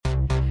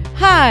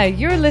Hi,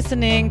 you're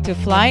listening to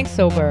Flying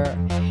Sober.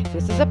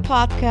 This is a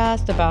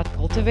podcast about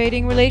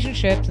cultivating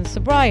relationships and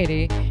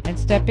sobriety and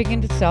stepping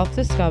into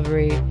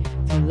self-discovery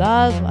through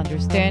love,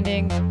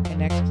 understanding,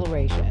 and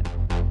exploration.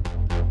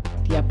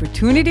 The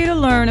opportunity to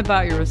learn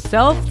about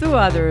yourself through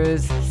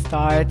others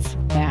starts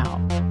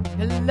now.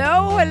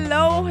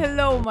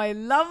 Hello, my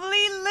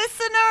lovely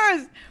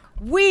listeners.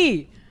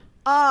 We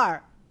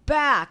are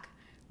back.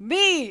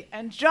 Me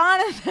and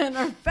Jonathan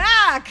are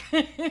back.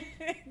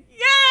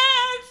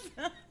 Yes!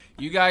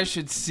 You guys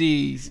should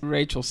see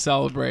Rachel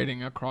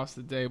celebrating across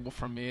the table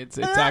from me. It's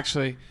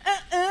actually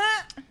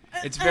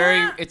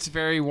it's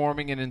very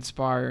warming and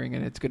inspiring,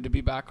 and it's good to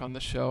be back on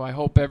the show. I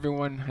hope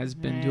everyone has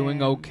been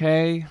doing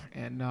okay,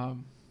 and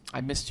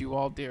I missed you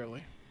all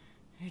dearly.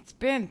 It's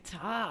been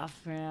tough,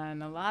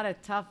 man. A lot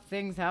of tough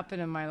things happen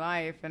in my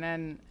life, and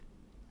then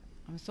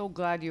I'm so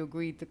glad you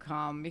agreed to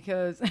come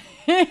because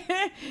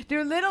there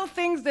are little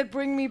things that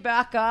bring me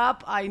back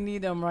up. I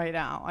need them right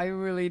now. I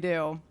really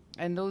do.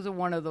 And those are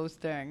one of those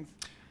things.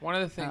 One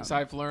of the things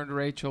I've learned,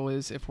 Rachel,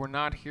 is if we're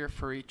not here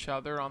for each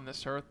other on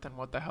this earth, then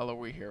what the hell are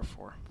we here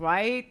for?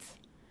 Right?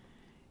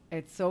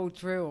 It's so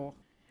true.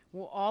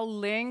 We're all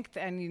linked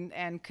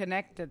and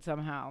connected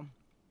somehow.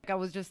 I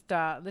was just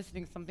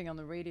listening to something on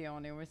the radio,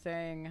 and they were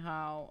saying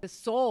how the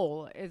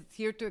soul is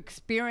here to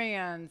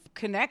experience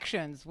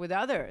connections with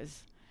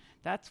others.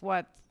 That's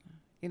what,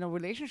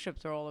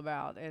 relationships are all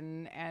about.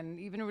 And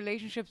even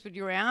relationships with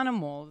your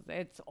animals.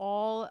 It's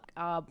all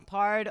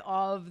part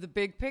of the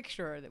big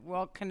picture, that we're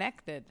all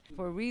connected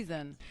for a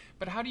reason.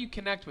 But how do you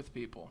connect with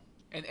people?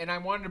 And I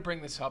wanted to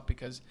bring this up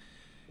because,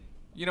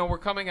 we're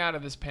coming out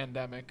of this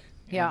pandemic.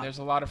 And there's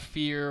a lot of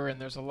fear and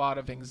there's a lot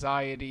of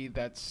anxiety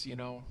that's,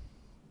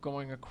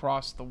 going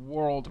across the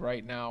world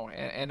right now.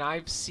 And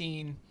I've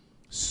seen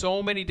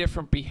so many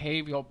different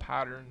behavioral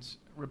patterns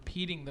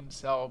repeating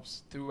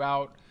themselves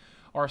throughout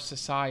our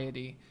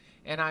society,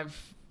 and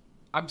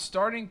I'm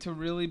starting to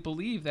really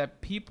believe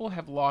that people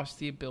have lost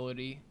the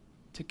ability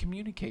to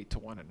communicate to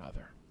one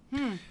another.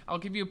 I'll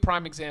give you a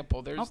prime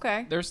example.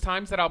 There's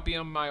times that I'll be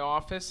in my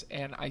office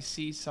and I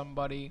see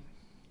somebody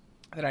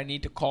that I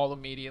need to call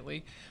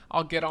immediately.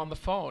 I'll get on the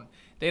phone.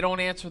 They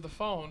don't answer the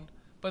phone,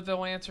 but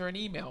they'll answer an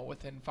email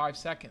within 5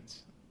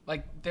 seconds.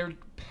 Like, they're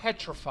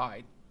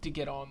petrified to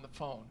get on the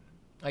phone.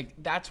 Like,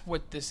 that's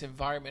what this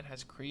environment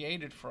has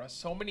created for us.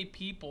 So many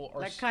people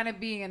are... Like kind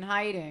of being in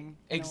hiding.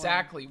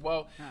 Exactly.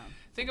 Well,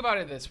 think about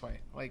it this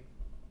way. Like,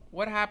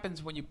 what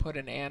happens when you put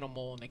an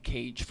animal in a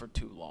cage for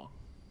too long?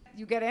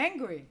 You get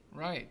angry.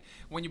 Right.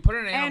 When you put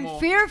an animal... And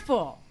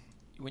fearful.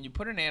 When you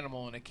put an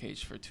animal in a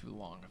cage for too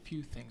long, a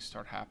few things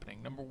start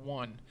happening. Number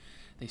one,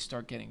 they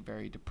start getting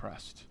very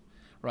depressed.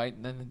 Right?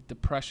 And then the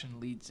depression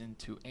leads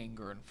into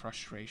anger and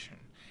frustration.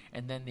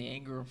 And then the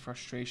anger and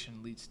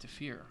frustration leads to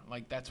fear.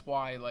 Like, that's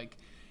why,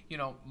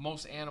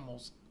 most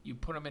animals, you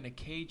put them in a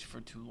cage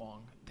for too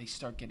long, they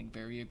start getting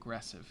very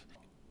aggressive.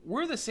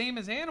 We're the same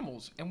as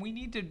animals, and we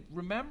need to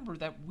remember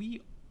that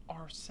we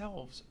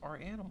ourselves are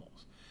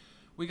animals.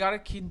 We got to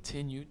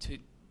continue to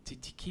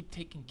keep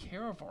taking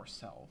care of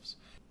ourselves,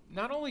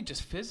 not only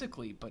just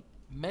physically, but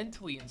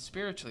mentally and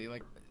spiritually.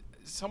 Like,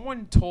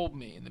 someone told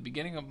me in the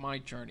beginning of my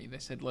journey, they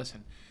said,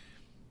 listen,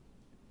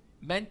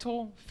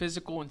 mental,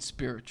 physical, and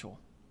spiritual,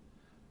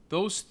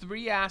 those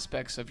three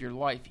aspects of your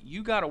life,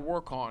 you got to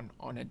work on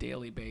a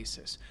daily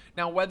basis.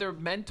 Now, whether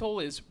mental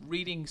is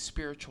reading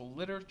spiritual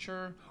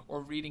literature or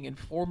reading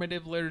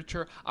informative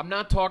literature, I'm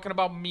not talking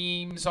about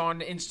memes on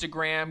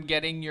Instagram,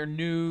 getting your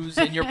news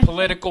and your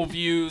political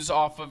views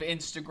off of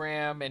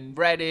Instagram and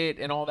Reddit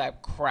and all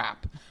that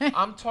crap.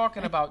 I'm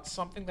talking about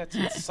something that's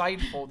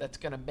insightful, that's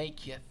going to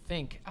make you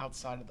think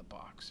outside of the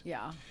box.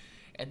 Yeah.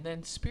 And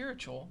then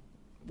spiritual,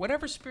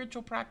 whatever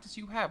spiritual practice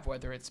you have,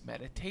 whether it's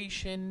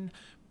meditation,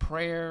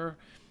 prayer,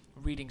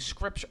 reading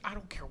scripture, I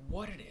don't care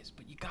what it is,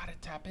 but you got to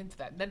tap into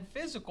that. And then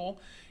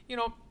physical,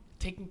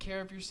 taking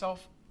care of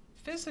yourself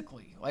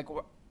physically, like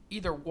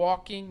either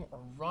walking or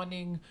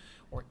running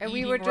or eating right. And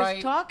we were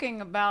just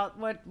talking about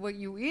what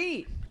you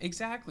eat.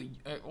 Exactly.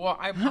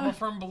 I'm a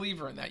firm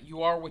believer in that.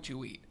 You are what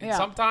you eat. And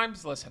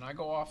sometimes, listen, I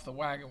go off the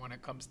wagon when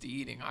it comes to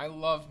eating. I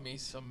love me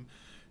some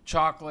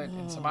chocolate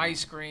and some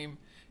ice cream.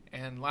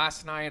 And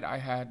last night I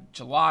had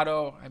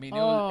gelato. I mean,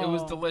 it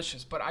was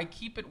delicious. But I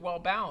keep it well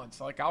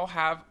balanced. Like, I'll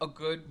have a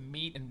good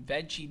meat and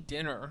veggie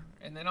dinner,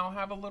 and then I'll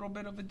have a little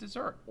bit of a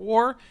dessert.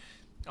 Or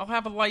I'll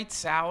have a light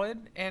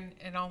salad, and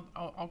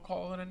I'll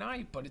call it a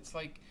night. But it's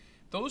like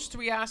those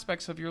three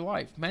aspects of your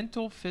life,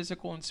 mental,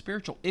 physical, and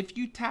spiritual. If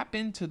you tap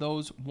into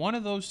one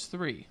of those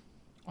three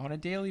on a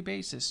daily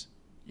basis,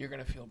 you're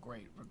going to feel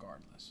great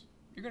regardless.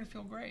 You're going to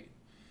feel great.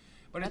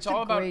 But That's it's all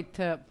a about great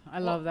tip. I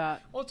love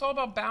that. Well, it's all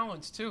about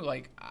balance too.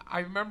 Like,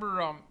 I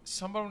remember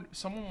someone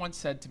once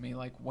said to me,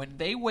 like, when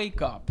they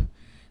wake up,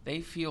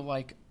 they feel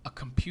like a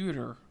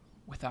computer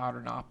without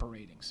an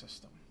operating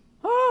system.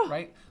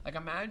 Right? Like,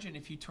 imagine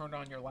if you turned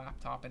on your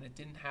laptop and it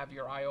didn't have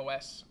your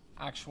iOS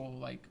actual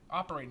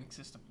operating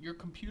system. Your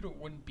computer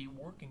wouldn't be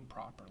working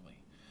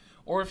properly.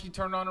 Or if you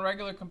turned on a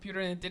regular computer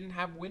and it didn't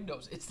have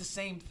Windows, it's the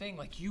same thing.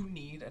 Like, you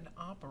need an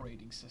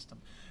operating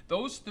system.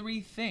 Those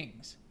 3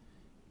 things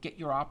get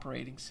your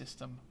operating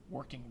system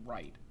working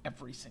right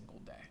every single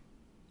day.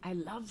 I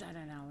love that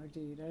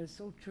analogy. That is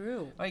so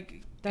true.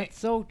 Like, that's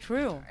so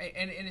true.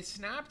 And it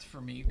snapped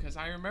for me because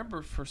I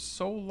remember for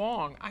so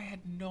long I had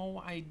no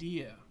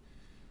idea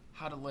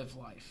how to live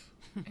life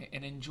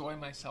and enjoy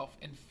myself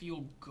and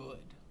feel good.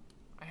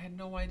 I had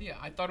no idea.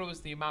 I thought it was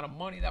the amount of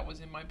money that was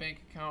in my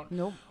bank account.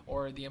 Nope.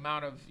 Or the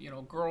amount of,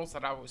 girls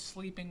that I was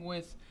sleeping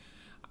with.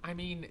 I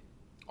mean,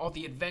 all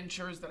the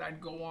adventures that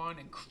I'd go on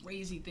and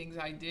crazy things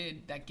I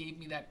did that gave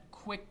me that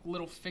quick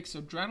little fix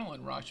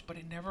adrenaline rush, but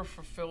it never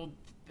fulfilled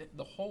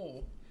the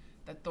hole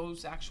that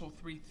those actual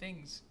 3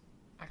 things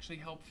actually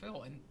help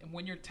fill. And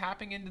when you're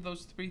tapping into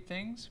those 3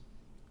 things,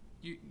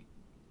 you're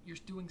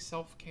doing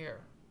self-care.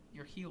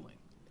 You're healing.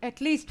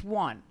 At least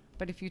one.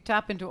 But if you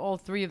tap into all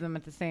 3 of them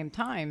at the same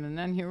time, and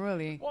then you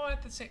really... Well,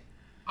 at the same...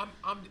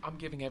 I'm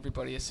giving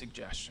everybody a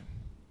suggestion.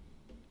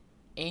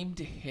 Aim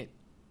to hit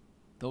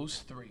those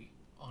 3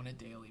 on a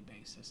daily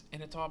basis.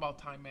 And it's all about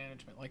time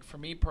management. Like, for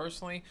me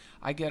personally,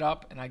 I get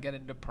up and I get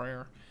into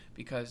prayer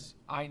because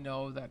I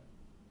know that,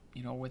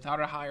 without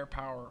a higher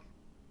power,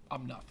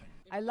 I'm nothing.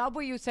 I love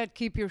what you said,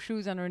 keep your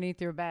shoes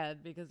underneath your bed,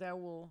 because that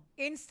will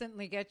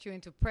instantly get you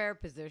into prayer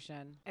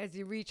position as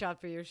you reach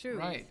out for your shoes.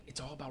 Right. It's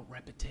all about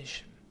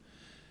repetition.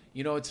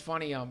 It's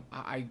funny.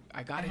 I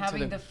got into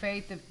having the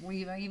faith,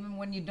 even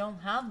when you don't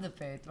have the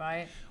faith,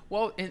 right?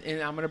 Well,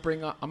 and I'm gonna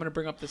bring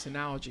up this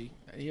analogy.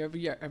 Have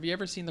you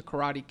ever seen The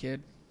Karate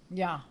Kid?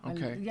 Yeah.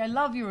 Okay. I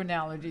love your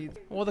analogies.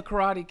 Well, The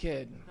Karate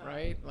Kid,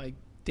 right? Like,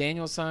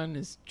 Daniel-san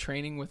is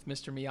training with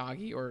Mr.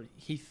 Miyagi, or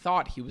he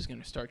thought he was going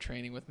to start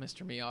training with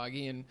Mr.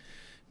 Miyagi, and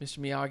Mr.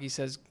 Miyagi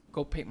says,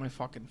 go paint my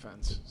fucking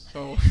fence.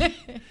 So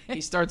he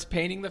starts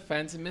painting the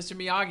fence, and Mr.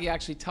 Miyagi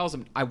actually tells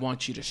him, I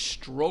want you to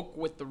stroke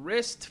with the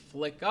wrist,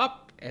 flick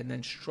up, and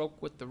then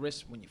stroke with the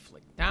wrist when you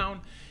flick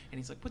down. And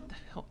he's like, what the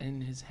hell? In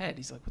his head,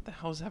 he's like, what the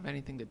hell does that have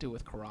anything to do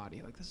with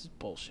karate? Like, this is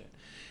bullshit.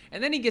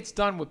 And then he gets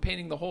done with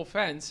painting the whole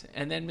fence,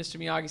 and then Mr.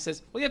 Miyagi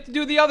says, well, you have to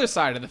do the other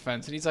side of the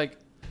fence. And he's like,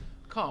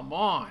 come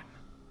on.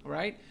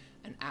 Right?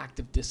 An act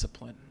of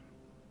discipline,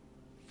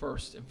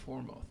 first and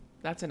foremost.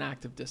 That's an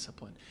act of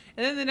discipline.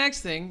 And then the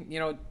next thing,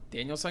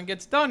 Daniel-san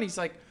gets done. He's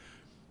like,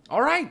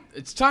 all right,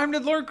 it's time to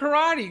learn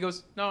karate. He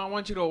goes, no, I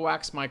want you to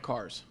wax my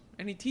cars.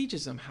 And he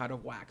teaches them how to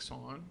wax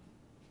on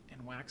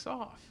and wax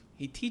off.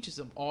 He teaches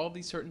them all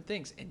these certain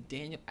things. And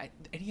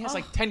he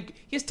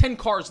has 10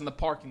 cars in the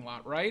parking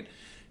lot, right?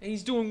 And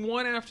he's doing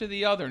one after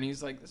the other. And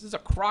he's like, this is a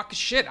crock of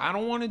shit. I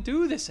don't want to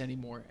do this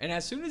anymore. And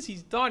as soon as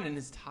he's done and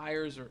his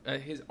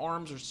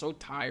arms are so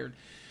tired,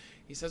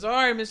 he says, all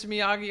right, Mr.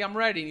 Miyagi, I'm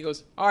ready. And he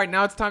goes, all right,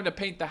 now it's time to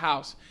paint the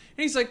house.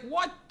 And he's like,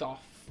 what the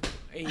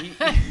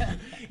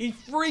he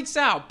freaks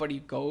out, but he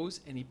goes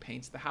and he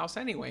paints the house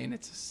anyway. And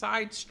it's a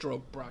side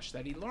stroke brush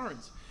that he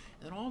learns.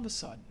 And then all of a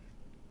sudden,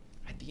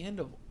 at the end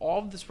of all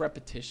of this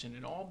repetition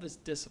and all of this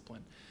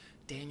discipline,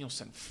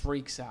 Daniel-san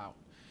freaks out.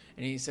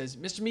 And he says,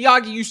 Mr.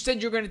 Miyagi, you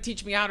said you're going to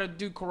teach me how to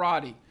do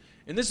karate.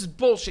 And this is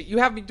bullshit. You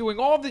have me doing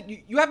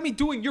you have me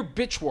doing your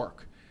bitch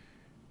work.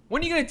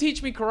 When are you going to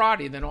teach me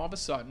karate? And then all of a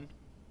sudden,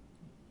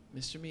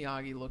 Mr.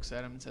 Miyagi looks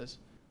at him and says,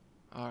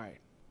 all right,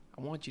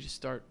 I want you to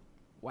start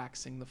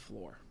waxing the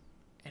floor.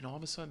 And all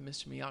of a sudden,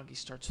 Mr. Miyagi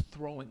starts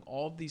throwing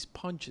all of these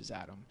punches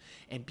at him.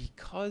 And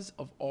because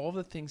of all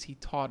the things he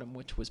taught him,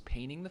 which was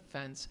painting the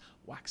fence,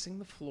 waxing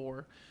the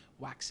floor,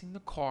 waxing the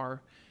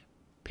car,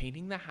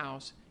 painting the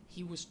house,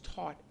 he was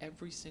taught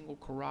every single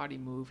karate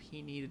move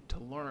he needed to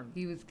learn.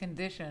 He was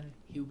conditioned.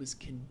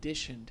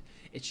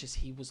 It's just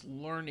he was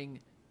learning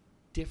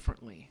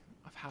differently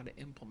of how to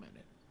implement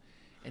it.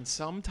 And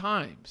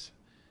sometimes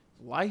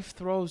life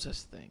throws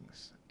us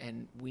things,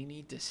 and we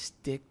need to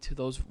stick to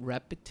those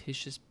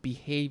repetitious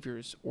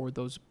behaviors or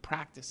those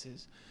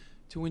practices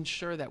to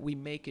ensure that we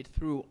make it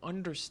through,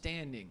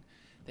 understanding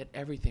that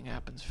everything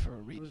happens for a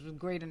reason. It was a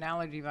great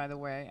analogy, by the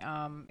way.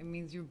 It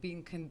means you're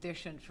being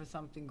conditioned for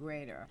something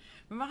greater.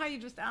 Remember how you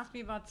just asked me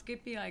about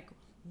Skippy? Like,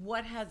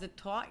 what has it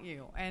taught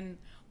you? And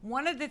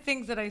one of the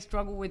things that I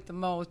struggle with the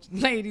most,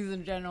 ladies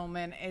and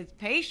gentlemen, is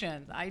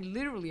patience. I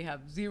literally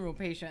have zero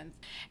patience.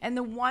 And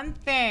the one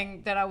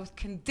thing that I was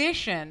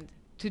conditioned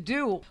to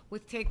do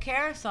was take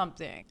care of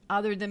something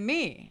other than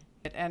me.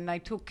 And I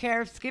took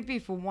care of Skippy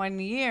for 1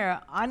 year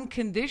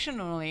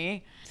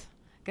unconditionally.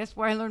 Guess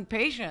where I learned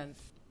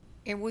patience?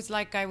 It was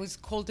like I was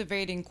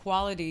cultivating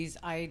qualities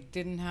I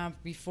didn't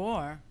have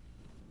before.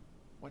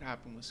 What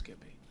happened with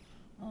Skippy?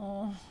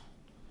 Oh.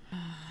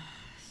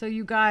 So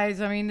you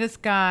guys, I mean, this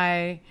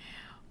guy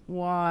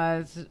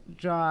was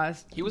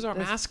just... He was our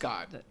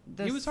mascot.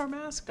 He was our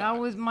mascot. That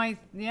was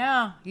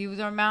he was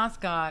our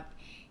mascot.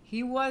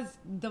 He was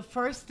the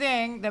first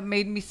thing that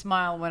made me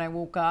smile when I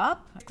woke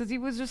up, because he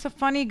was just a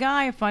funny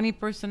guy, a funny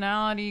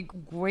personality,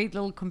 great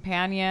little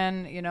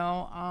companion, He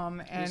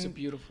was a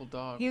beautiful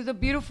dog. He was a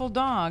beautiful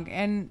dog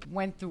and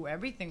went through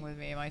everything with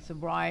me, my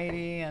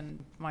sobriety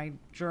and my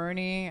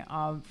journey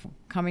of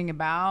coming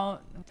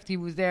about. He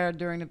was there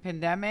during the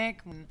pandemic.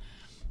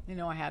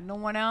 I had no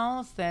one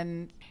else,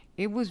 and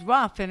it was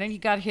rough. And then he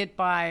got hit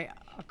by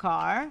a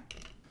car.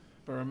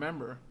 But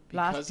remember,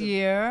 last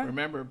year.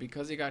 Remember,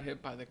 because he got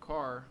hit by the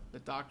car, the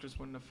doctors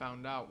wouldn't have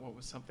found out what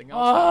was something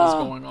else that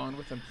was going on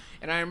with him.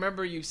 And I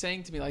remember you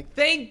saying to me, like,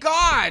 thank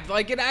God!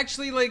 Like, it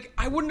actually, like,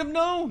 I wouldn't have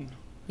known.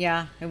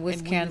 Yeah, it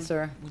was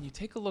cancer. When you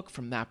take a look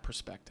from that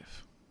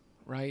perspective,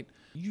 right,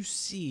 you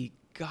see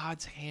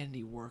God's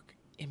handiwork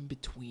in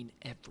between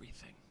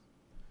everything.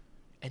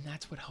 And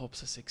that's what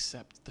helps us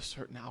accept the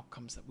certain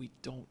outcomes that we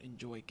don't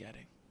enjoy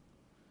getting.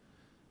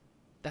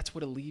 That's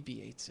what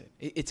alleviates it.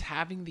 It's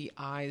having the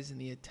eyes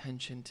and the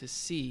attention to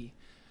see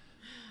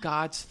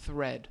God's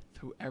thread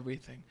through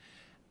everything.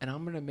 And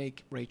I'm going to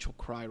make Rachel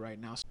cry right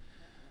now.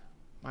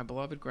 My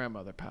beloved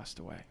grandmother passed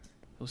away.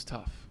 It was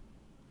tough.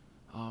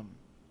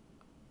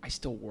 I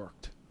still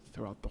worked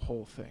throughout the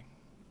whole thing.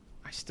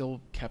 I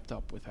still kept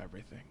up with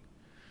everything.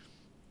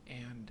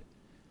 And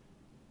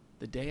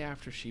the day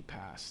after she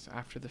passed,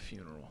 after the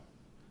funeral,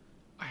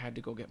 I had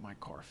to go get my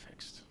car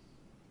fixed.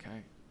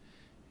 Okay?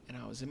 And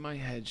I was in my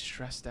head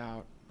stressed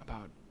out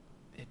about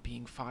it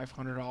being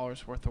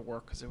 $500 worth of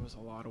work because it was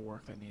a lot of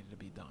work that needed to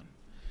be done.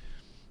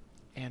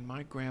 And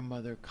my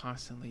grandmother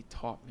constantly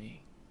taught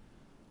me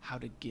how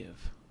to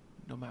give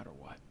no matter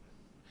what.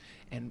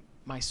 And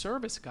my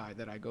service guy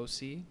that I go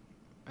see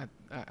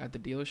at the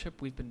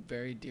dealership, we've been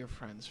very dear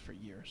friends for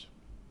years.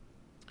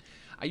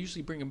 I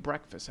usually bring him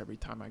breakfast every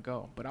time I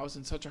go, but I was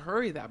in such a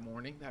hurry that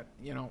morning that,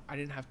 I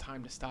didn't have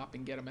time to stop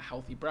and get him a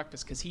healthy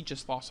breakfast because he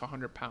just lost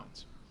 100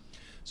 pounds.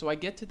 So I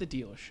get to the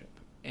dealership,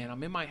 and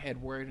I'm in my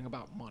head worrying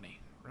about money,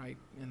 right?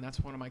 And that's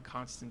one of my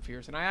constant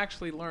fears. And I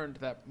actually learned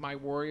that my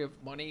worry of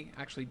money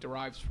actually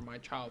derives from my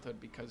childhood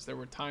because there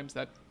were times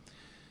that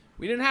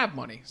we didn't have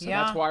money. So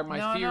that's why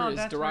my fear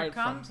is derived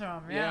from.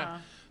 Yeah.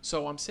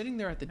 So I'm sitting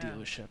there at the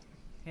dealership.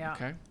 Yeah.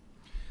 Okay.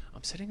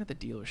 I'm sitting at the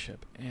dealership,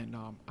 and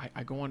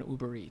I go on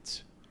Uber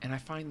Eats, and I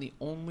find the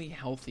only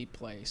healthy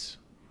place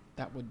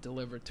that would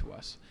deliver to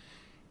us.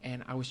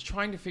 And I was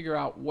trying to figure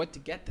out what to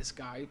get this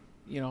guy,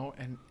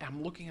 and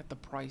I'm looking at the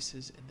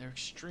prices, and they're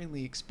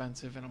extremely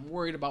expensive, and I'm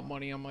worried about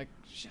money. I'm like,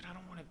 shit, I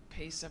don't want to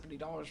pay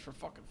 $70 for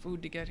fucking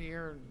food to get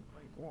here. And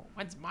like, well,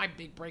 when's my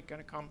big break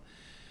going to come?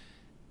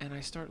 And I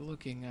start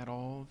looking at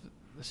all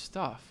the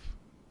stuff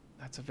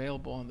that's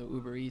available on the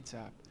Uber Eats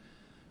app.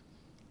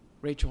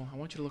 Rachel, I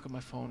want you to look at my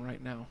phone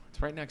right now.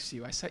 It's right next to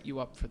you. I set you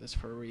up for this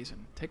for a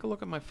reason. Take a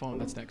look at my phone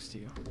that's next to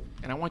you.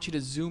 And I want you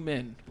to zoom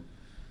in.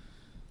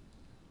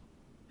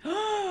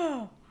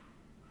 Oh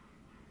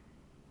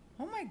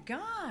my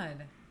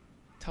God.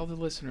 Tell the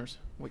listeners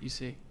what you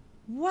see.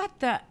 What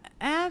the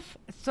F?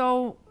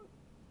 So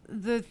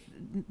the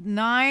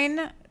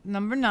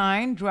number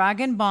 9,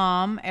 Dragon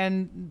Bomb,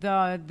 and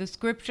the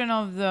description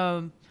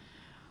of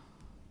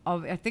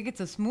I think it's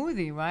a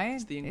smoothie, right?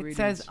 It's the ingredients.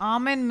 It says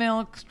almond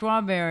milk,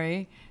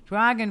 strawberry,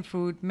 dragon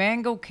fruit,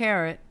 mango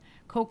carrot,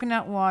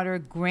 coconut water,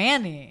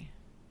 granny.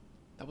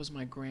 That was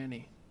my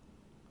granny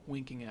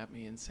winking at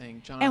me and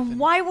saying, Jonathan. And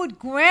why would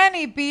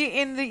granny be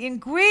in the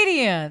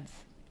ingredients?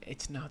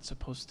 It's not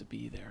supposed to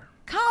be there.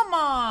 Come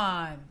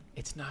on.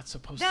 It's not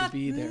supposed to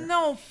be there.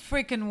 No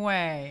freaking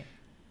way.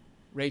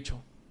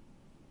 Rachel.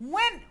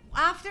 When?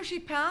 After she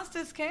passed,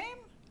 this came?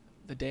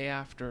 The day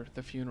after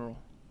the funeral.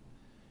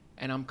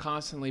 And I'm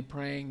constantly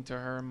praying to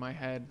her in my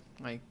head,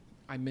 like,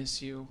 I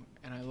miss you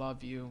and I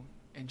love you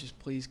and just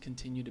please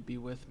continue to be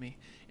with me.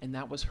 And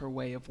that was her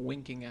way of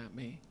winking at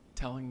me,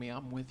 telling me,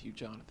 I'm with you,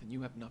 Jonathan.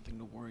 You have nothing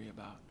to worry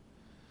about.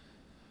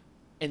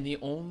 And the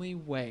only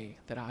way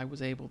that I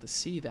was able to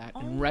see that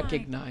and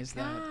recognize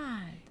that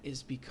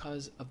is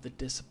because of the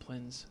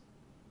disciplines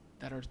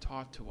that are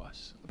taught to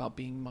us about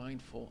being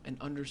mindful and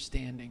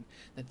understanding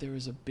that there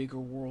is a bigger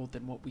world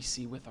than what we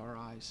see with our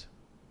eyes.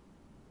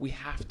 We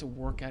have to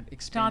work at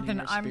expanding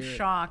Jonathan, our spirit. I'm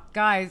shocked.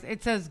 Guys,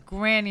 it says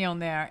granny on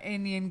there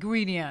in the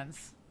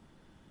ingredients.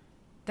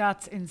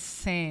 That's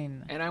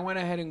insane. And I went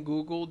ahead and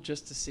Googled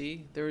just to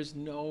see. There is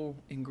no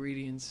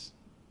ingredients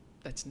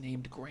that's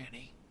named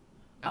granny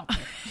out there.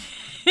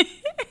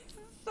 It's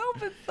so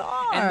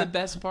bizarre. And the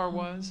best part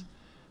was,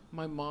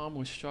 my mom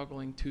was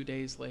struggling 2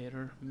 days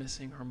later,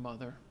 missing her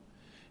mother.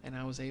 And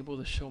I was able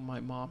to show my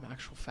mom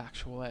actual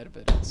factual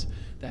evidence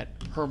that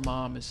her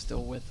mom is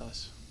still with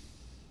us.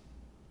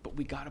 But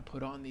we got to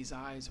put on these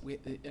eyes.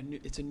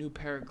 It's a new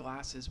pair of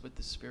glasses with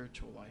the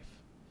spiritual life.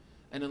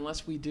 And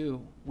unless we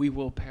do, we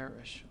will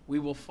perish. We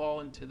will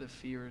fall into the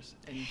fears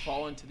and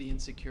fall into the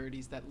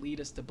insecurities that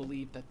lead us to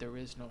believe that there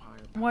is no higher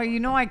power.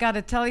 Well, I got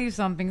to tell you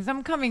something, 'cause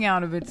I'm coming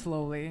out of it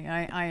slowly.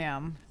 I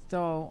am.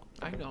 So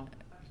I know.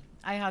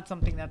 I had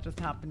something that just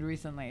happened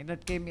recently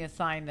that gave me a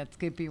sign that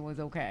Skippy was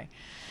okay.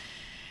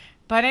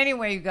 But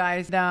anyway, you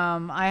guys,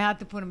 I had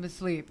to put him to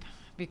sleep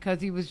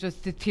because he was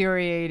just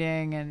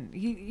deteriorating, and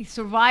he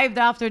survived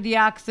after the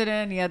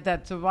accident. He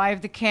had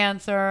survived the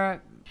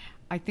cancer.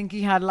 I think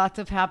he had lots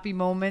of happy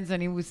moments,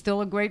 and he was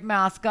still a great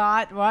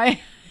mascot,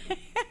 right?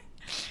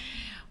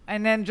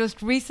 And then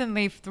just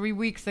recently, 3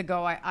 weeks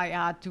ago, I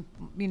had to,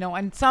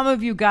 and some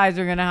of you guys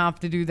are going to have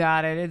to do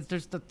that. It's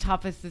just the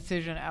toughest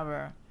decision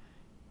ever.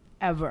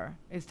 ever,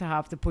 is to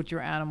have to put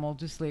your animal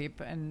to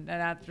sleep. And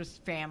that's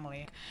just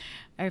family.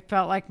 I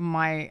felt like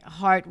my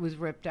heart was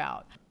ripped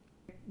out.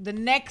 The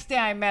next day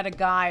I met a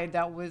guy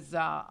that was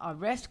a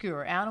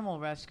rescuer, animal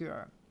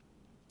rescuer.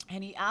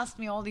 And he asked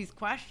me all these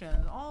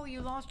questions. Oh, you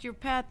lost your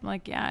pet? I'm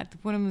like, yeah, I had to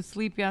put him to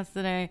sleep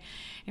yesterday.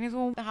 And he said,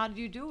 well, how did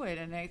you do it?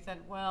 And I said,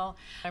 well,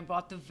 I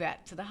brought the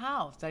vet to the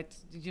house. Did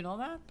you know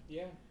that?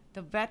 Yeah.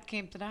 The vet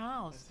came to the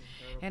house.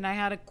 And I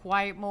had a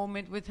quiet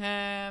moment with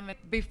him.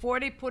 Before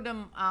they put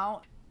him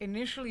out,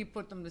 initially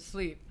put them to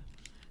sleep.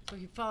 So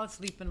he fell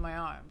asleep in my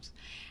arms.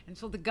 And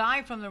so the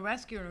guy from the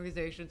rescue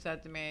organization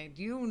said to me,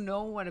 do you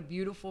know what a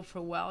beautiful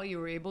farewell you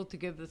were able to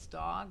give this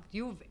dog? Do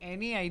you have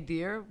any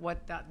idea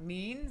what that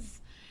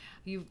means?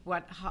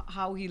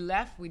 How he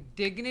left with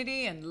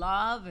dignity and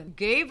love and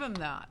gave him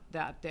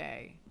that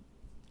day.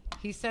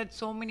 He said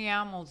so many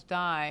animals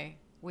die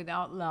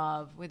without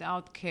love,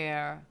 without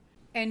care.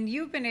 And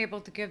you've been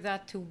able to give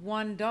that to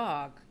one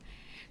dog.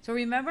 So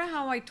remember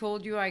how I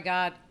told you I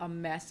got a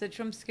message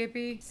from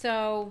Skippy?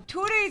 So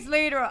 2 days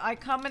later, I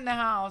come in the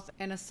house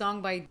and a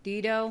song by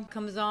Dido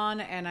comes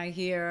on and I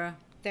hear,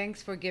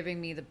 thanks for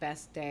giving me the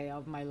best day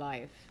of my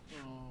life.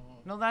 Oh.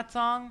 Know that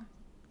song?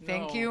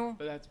 Thank you.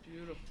 But that's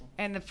beautiful.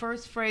 And the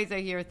first phrase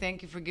I hear,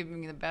 thank you for giving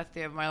me the best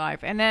day of my life.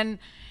 And then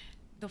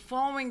the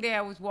following day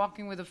I was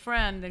walking with a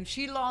friend and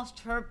she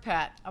lost her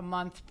pet a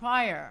month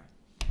prior.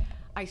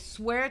 I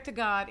swear to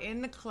God,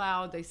 in the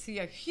clouds, I see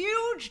a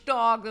huge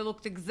dog that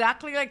looked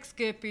exactly like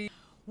Skippy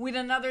with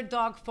another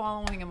dog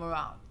following him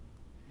around.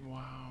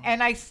 Wow.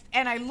 And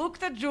I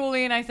looked at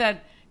Julie and I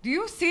said, do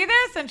you see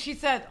this? And she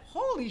said,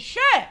 holy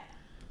shit.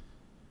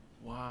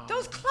 Wow.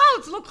 Those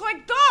clouds look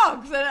like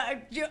dogs.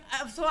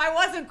 So I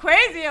wasn't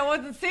crazy. I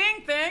wasn't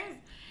seeing things.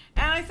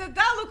 And I said,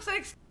 that looks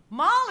like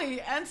Molly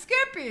and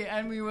Skippy.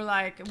 And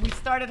we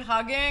started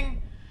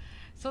hugging.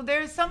 So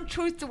there's some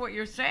truth to what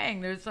you're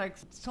saying. There's like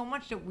so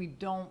much that we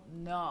don't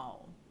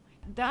know.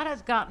 That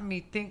has gotten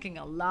me thinking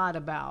a lot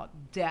about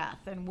death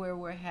and where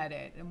we're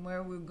headed and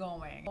where we're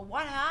going. But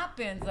what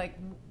happens like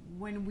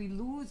when we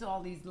lose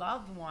all these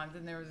loved ones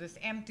and there's this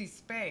empty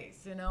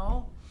space, you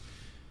know?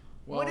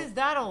 Well, what is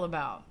that all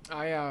about?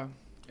 I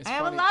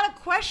have a lot of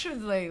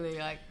questions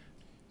lately.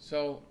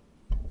 So,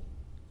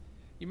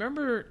 you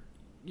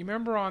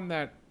remember on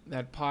that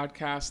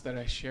podcast that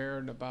I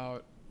shared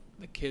about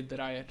the kid that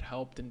I had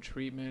helped in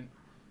treatment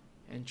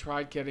and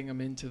tried getting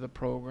him into the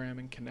program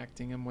and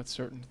connecting him with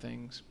certain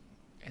things,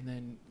 and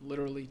then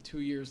literally 2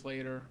 years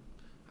later,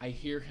 I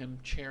hear him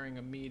chairing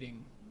a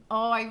meeting.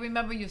 Oh, I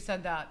remember you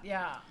said that.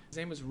 Yeah. His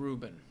name was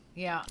Ruben.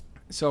 Yeah.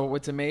 So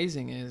what's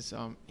amazing is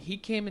he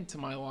came into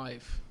my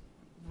life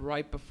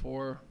right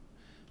before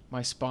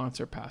my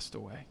sponsor passed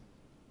away,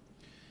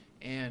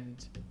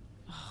 and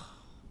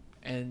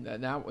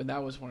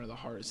that was one of the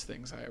hardest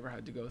things I ever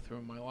had to go through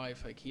in my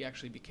life. Like, he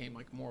actually became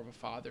like more of a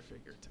father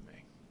figure to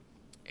me,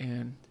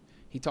 and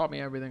he taught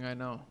me everything I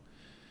know.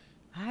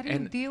 How do you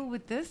deal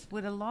with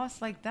a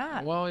loss like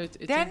that? Well, it's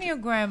then your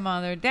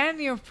grandmother,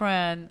 then your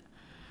friend.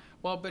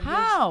 Well, but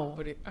how?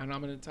 And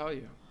I'm going to tell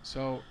you.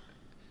 So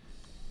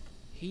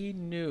he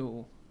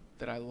knew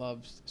that I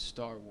loved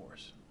Star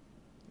Wars.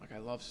 Like,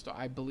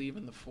 I believe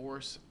in the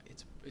Force.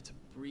 It's a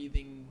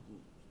breathing,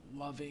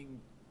 loving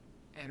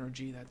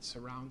energy that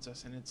surrounds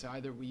us, and it's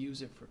either we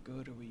use it for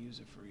good or we use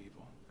it for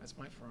evil. That's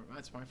my firm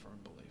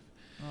belief.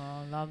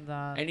 Oh, I love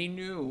that. And he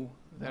knew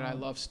that I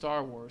love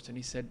Star Wars, and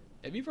he said,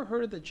 have you ever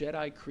heard of the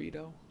Jedi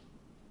Credo?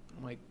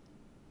 I'm like,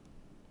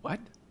 what?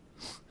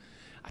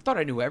 I thought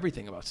I knew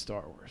everything about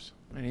Star Wars.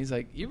 And he's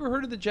like, you ever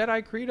heard of the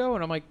Jedi Credo?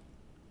 And I'm like,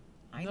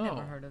 no. I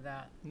never heard of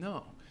that.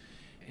 No.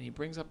 And he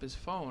brings up his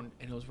phone,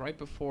 and it was right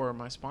before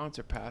my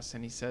sponsor passed,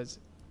 and he says,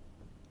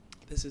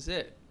 this is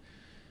it.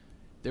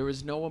 There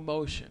is no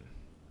emotion.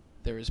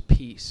 There is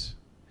peace.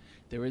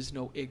 There is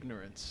no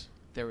ignorance.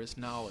 There is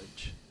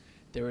knowledge.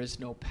 There is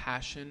no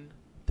passion.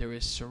 There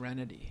is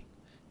serenity.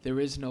 There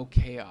is no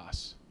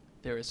chaos.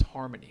 There is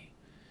harmony.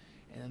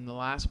 And in the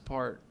last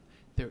part,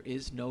 there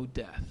is no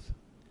death.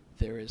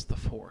 There is the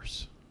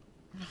Force.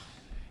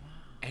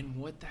 And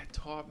what that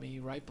taught me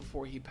right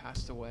before he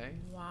passed away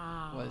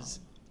was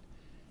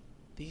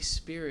these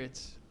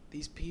spirits,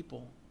 these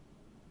people,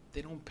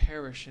 they don't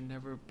perish and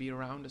never be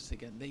around us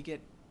again. They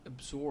get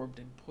absorbed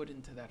and put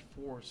into that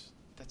force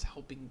that's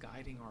helping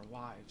guiding our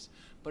lives.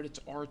 But it's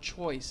our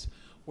choice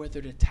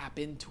whether to tap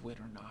into it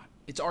or not.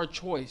 It's our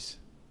choice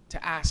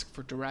to ask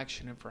for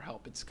direction and for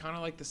help. It's kind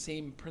of like the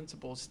same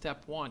principle as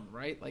step one,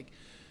 right? Like,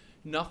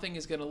 nothing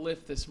is going to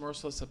lift this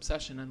merciless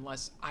obsession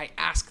unless I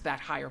ask that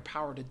higher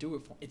power to do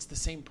it for me. It's the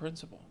same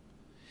principle.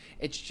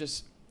 It's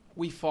just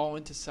we fall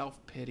into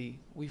self-pity.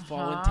 We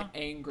fall into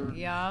anger.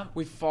 Yeah.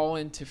 We fall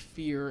into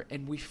fear,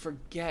 and we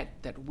forget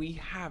that we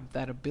have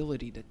that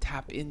ability to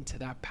tap into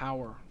that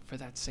power for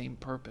that same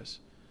purpose.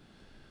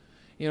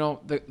 You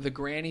know, the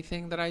granny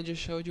thing that I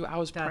just showed you, I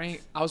was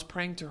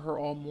praying to her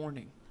all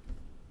morning.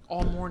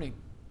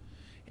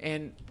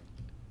 And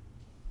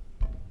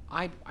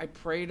I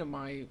pray to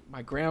my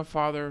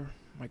grandfather,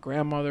 my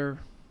grandmother,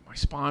 my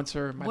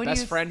sponsor, my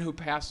best friend who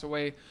passed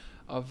away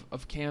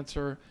of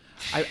cancer.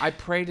 I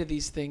pray to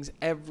these things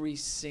every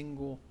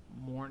single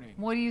morning.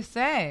 What do you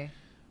say?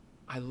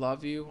 I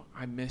love you.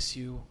 I miss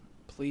you.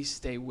 Please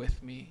stay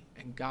with me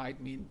and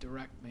guide me and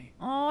direct me.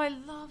 Oh, I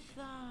love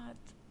that.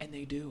 And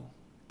they do.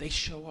 They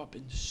show up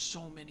in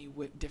so many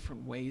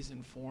different ways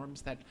and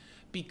forms that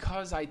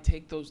because I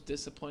take those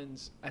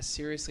disciplines as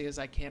seriously as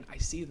I can, I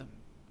see them.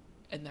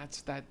 And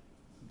that's that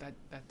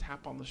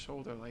tap on the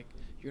shoulder, like,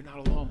 you're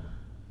not alone.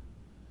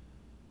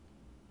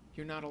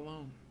 You're not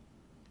alone.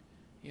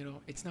 You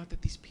know, it's not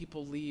that these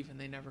people leave and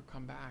they never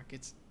come back.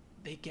 It's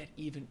they get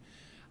even.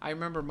 I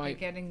remember they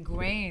get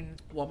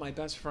ingrained. Well, my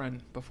best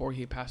friend, before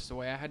he passed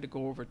away, I had to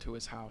go over to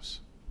his house.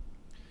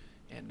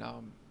 And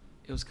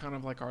it was kind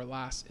of like our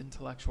last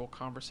intellectual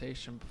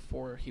conversation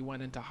before he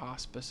went into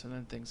hospice, and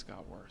then things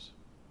got worse.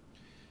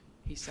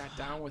 He sat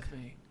down with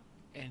me,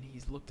 and he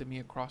looked at me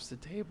across the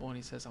table, and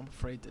he says, I'm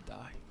afraid to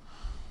die.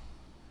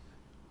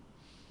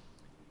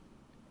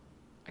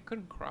 I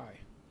couldn't cry.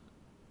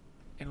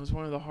 And it was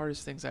one of the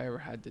hardest things I ever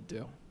had to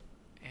do.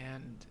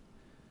 And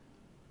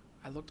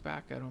I looked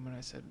back at him, and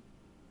I said,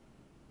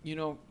 you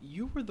know,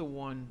 you were the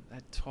one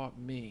that taught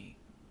me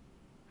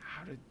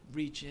how to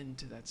reach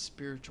into that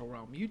spiritual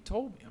realm. You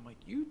told me. I'm like,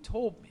 you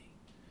told me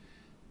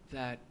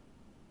that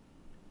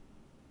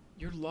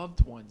your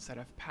loved ones that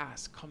have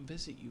passed come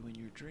visit you in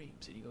your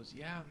dreams. And he goes,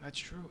 yeah, that's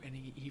true. And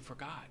he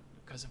forgot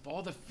because of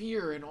all the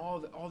fear and all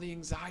the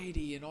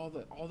anxiety and all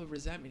the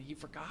resentment. He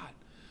forgot.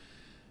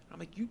 And I'm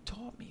like, you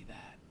taught me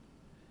that.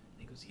 And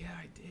he goes, yeah,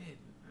 I did.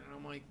 And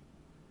I'm like,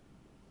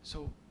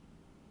 so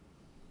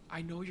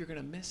I know you're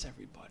going to miss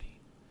everybody.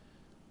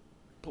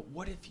 But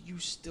what if you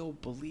still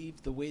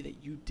believe the way that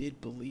you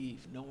did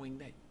believe, knowing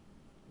that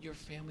your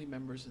family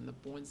members and the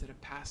ones that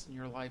have passed in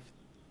your life,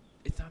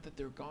 it's not that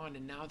they're gone,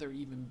 and now they're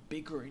even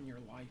bigger in your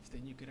life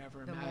than you could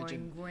ever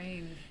imagine. More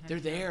ingrained. They're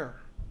there.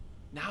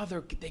 Now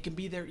they can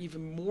be there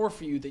even more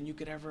for you than you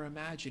could ever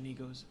imagine. He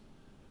goes,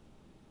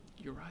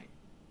 you're right.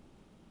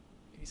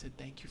 And he said,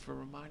 thank you for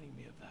reminding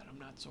me of that. I'm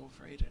not so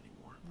afraid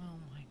anymore. Oh,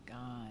 my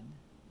God.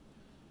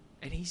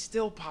 And he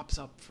still pops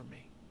up for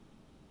me.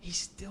 He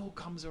still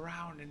comes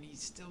around and he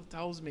still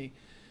tells me,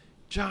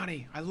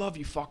 Johnny, I love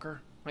you, fucker.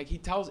 Like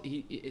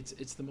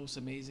it's the most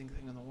amazing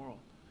thing in the world.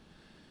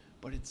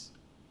 But it's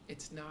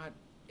not,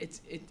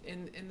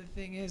 and the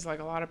thing is, like,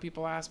 a lot of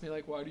people ask me,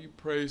 like, why do you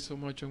pray so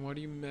much and why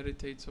do you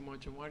meditate so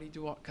much and why do you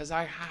do all, because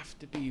I have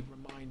to be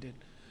reminded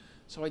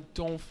so I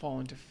don't fall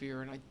into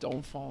fear and I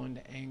don't fall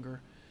into anger.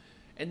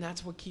 And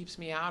that's what keeps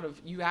me out of,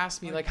 you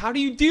ask me, like, how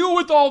do you deal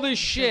with all this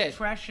shit?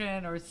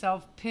 Depression or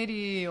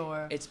self-pity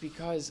or... It's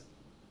because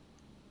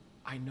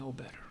I know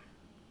better,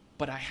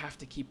 but I have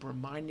to keep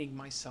reminding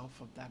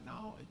myself of that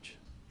knowledge.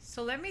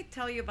 So let me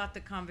tell you about the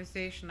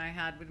conversation I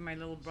had with my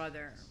little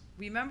brother.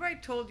 Remember I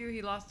told you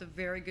he lost a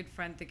very good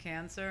friend to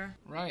cancer?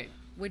 Right.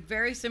 With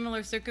very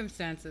similar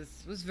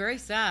circumstances. It was very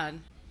sad.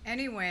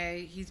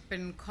 Anyway, he's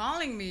been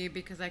calling me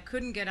because I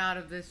couldn't get out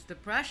of this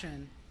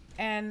depression.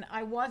 And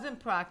I wasn't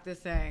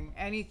practicing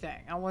anything.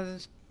 I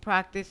wasn't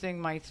practicing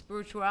my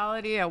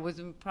spirituality. I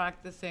wasn't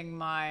practicing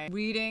my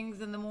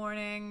readings in the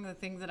morning, the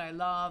things that I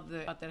love,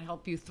 that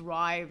help you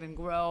thrive and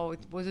grow. It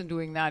wasn't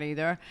doing that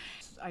either.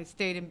 I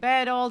stayed in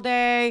bed all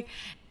day,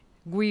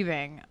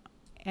 grieving.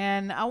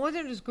 And I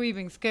wasn't just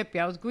grieving Skippy.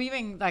 I was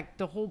grieving like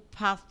the whole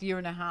past year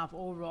and a half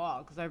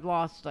overall because I've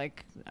lost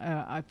like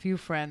a few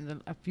friends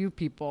and a few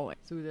people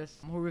through this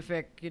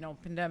horrific,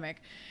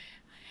 pandemic.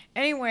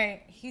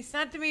 Anyway, he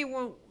said to me,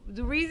 well,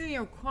 the reason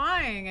you're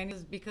crying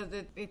is because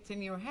it's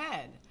in your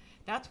head.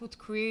 That's what's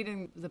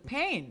creating the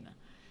pain.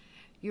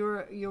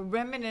 You're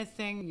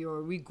reminiscing,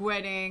 you're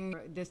regretting,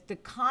 the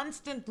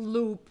constant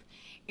loop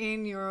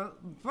in your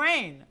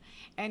brain.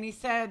 And he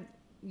said,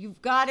 you've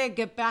got to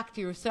get back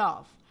to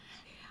yourself.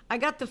 I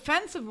got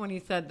defensive when he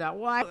said that.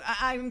 Well,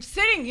 I'm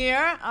sitting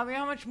here. I mean,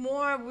 how much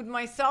more with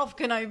myself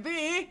can I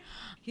be?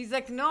 He's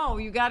like, no,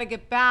 you got to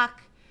get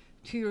back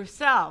to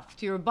yourself,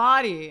 to your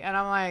body. And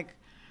I'm like,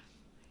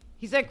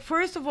 he's like,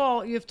 first of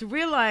all, you have to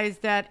realize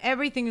that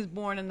everything is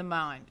born in the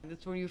mind.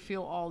 That's where you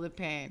feel all the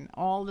pain.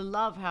 All the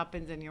love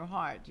happens in your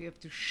heart. You have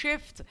to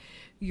shift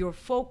your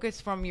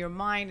focus from your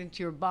mind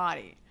into your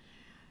body.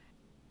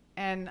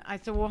 And I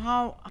said, well,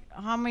 how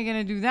am I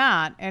going to do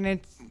that? And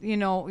it's,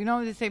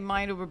 they say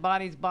mind over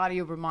body is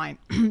body over mind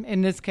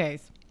in this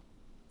case.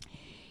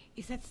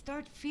 He said,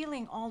 start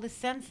feeling all the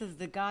senses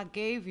that God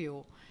gave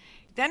you.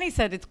 Then he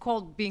said, it's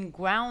called being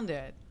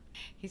grounded.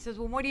 He says,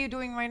 well, what are you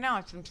doing right now?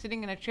 I said, I'm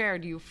sitting in a chair.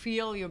 Do you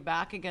feel your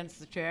back against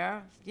the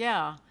chair? Said,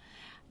 yeah.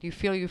 Do you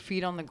feel your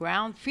feet on the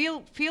ground?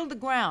 Feel the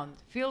ground.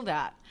 Feel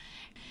that.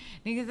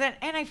 And he said,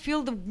 and I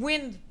feel the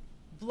wind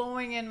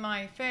blowing in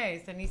my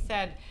face. And he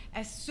said,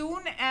 as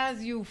soon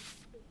as you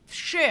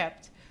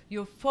shift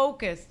your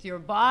focus, your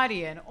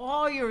body, and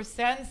all your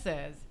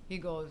senses, he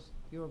goes,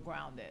 you're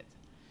grounded.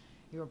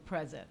 You're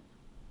present.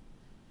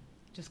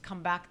 Just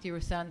come back to your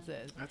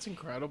senses. That's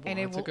incredible. And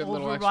That's it will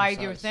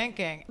override your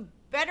thinking.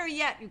 Better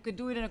yet, you could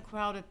do it in a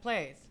crowded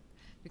place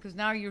because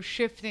now you're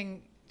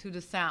shifting to the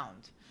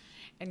sound.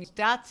 And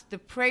that's the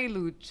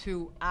prelude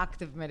to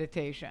active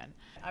meditation.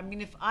 I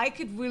mean, if I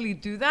could really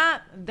do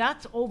that,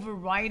 that's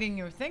overriding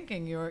your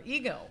thinking, your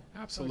ego.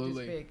 Absolutely. So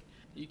to speak.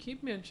 You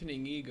keep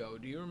mentioning ego.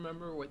 Do you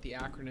remember what the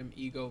acronym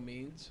EGO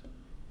means?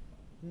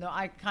 No,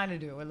 I kind of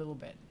do a little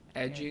bit.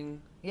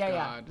 Edging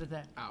God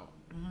out.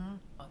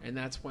 And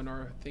that's when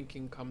our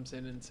thinking comes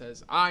in and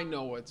says, I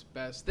know what's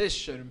best. This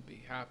shouldn't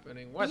be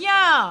happening. What the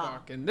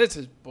fuck? And this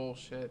is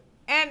bullshit.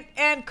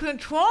 And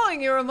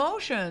controlling your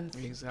emotions.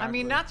 Exactly. I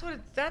mean, that's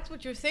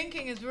what your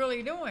thinking is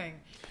really doing.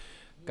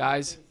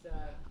 Guys,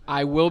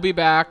 I will be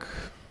back,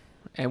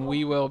 and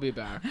we will be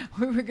back.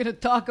 We were going to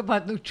talk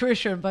about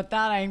nutrition, but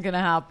that ain't going to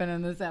happen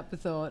in this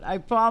episode. I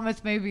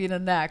promise maybe in the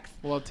next.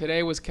 Well,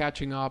 today was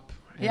catching up.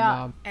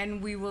 And,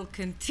 and we will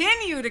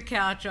continue to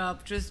catch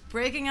up, just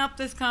breaking up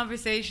this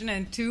conversation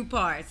in 2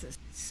 parts.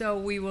 So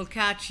we will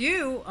catch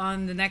you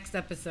on the next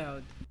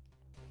episode.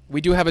 We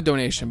do have a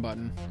donation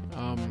button.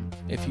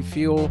 If you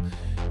feel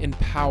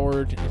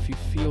empowered, if you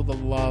feel the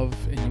love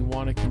and you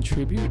want to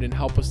contribute and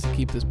help us to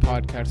keep this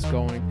podcast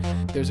going,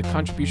 there's a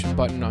contribution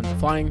button on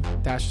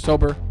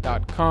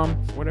flying-sober.com.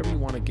 Whatever you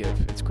want to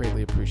give, it's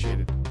greatly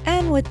appreciated.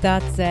 And with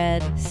that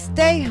said,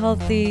 stay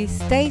healthy,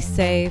 stay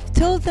safe.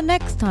 Till the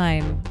next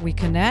time we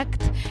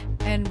connect.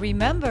 And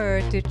remember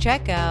to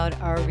check out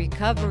our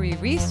recovery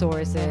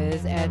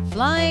resources at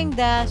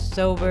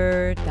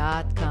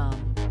flying-sober.com.